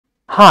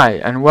Hi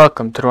and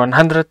welcome to the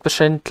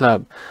 100%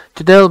 Club.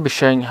 Today I'll be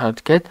showing you how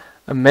to get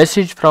a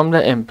message from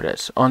the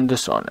Empress on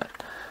Dishonored.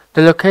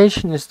 The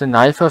location is the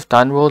Knife of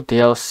Dunwall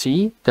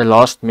DLC, the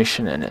last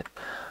mission in it.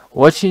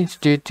 What you need to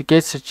do to get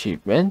this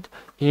achievement,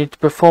 you need to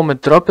perform a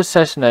drop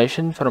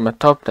assassination from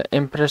atop the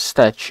Empress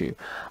statue.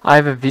 I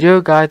have a video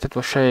guide that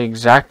will show you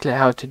exactly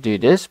how to do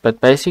this, but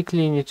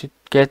basically you need to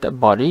get a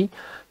body,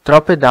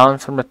 drop it down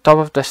from the top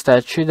of the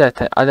statue that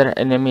the other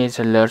enemy is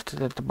alerted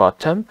at the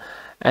bottom,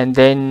 and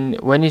then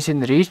when he's in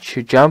reach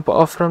you jump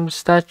off from the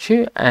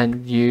statue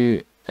and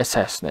you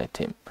assassinate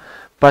him.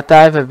 But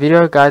I have a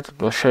video guide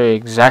that will show you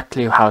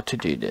exactly how to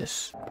do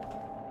this.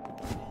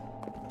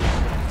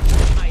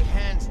 My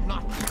hand's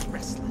not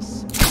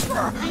restless.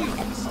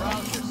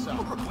 Rouse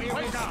yourself.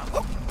 Wake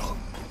up.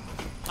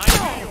 I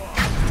know you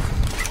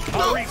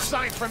are. I'll read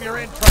sight from your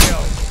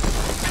entrails.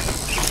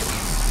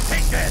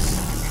 Take this.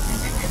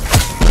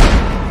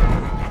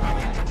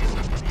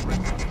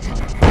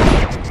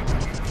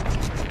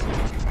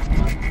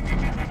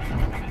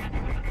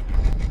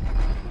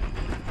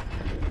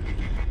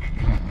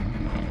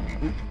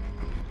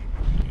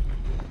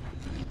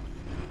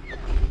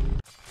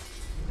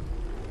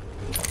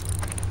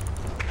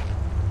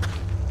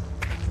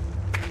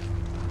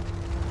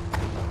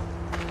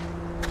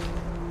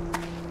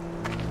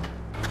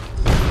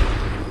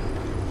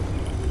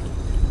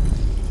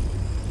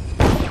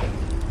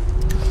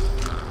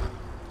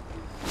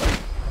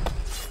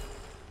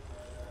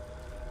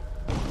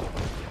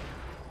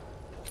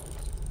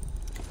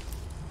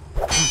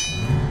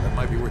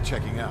 Might be worth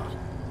checking out.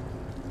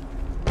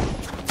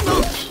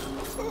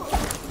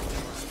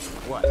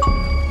 What?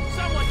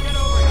 Someone get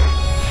over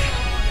here!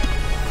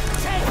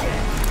 Take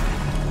it!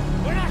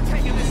 We're not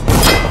taking this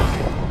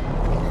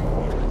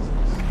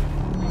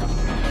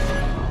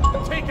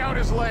one! Take out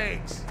his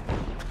legs!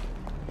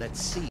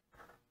 Let's see.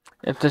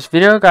 If this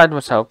video guide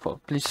was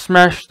helpful, please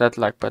smash that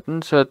like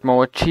button so that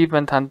more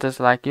achievement hunters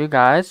like you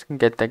guys can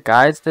get the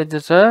guides they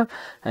deserve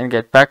and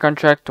get back on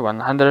track to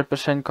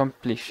 100%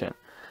 completion.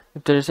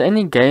 If there is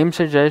any game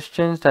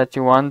suggestions that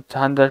you want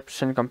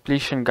 100%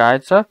 completion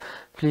guides of,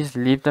 please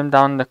leave them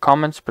down in the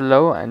comments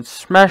below and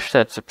smash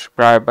that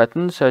subscribe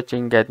button so that you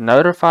can get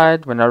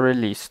notified when I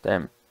release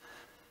them.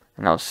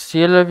 And I'll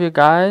see all of you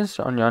guys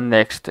on your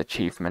next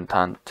achievement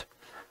hunt.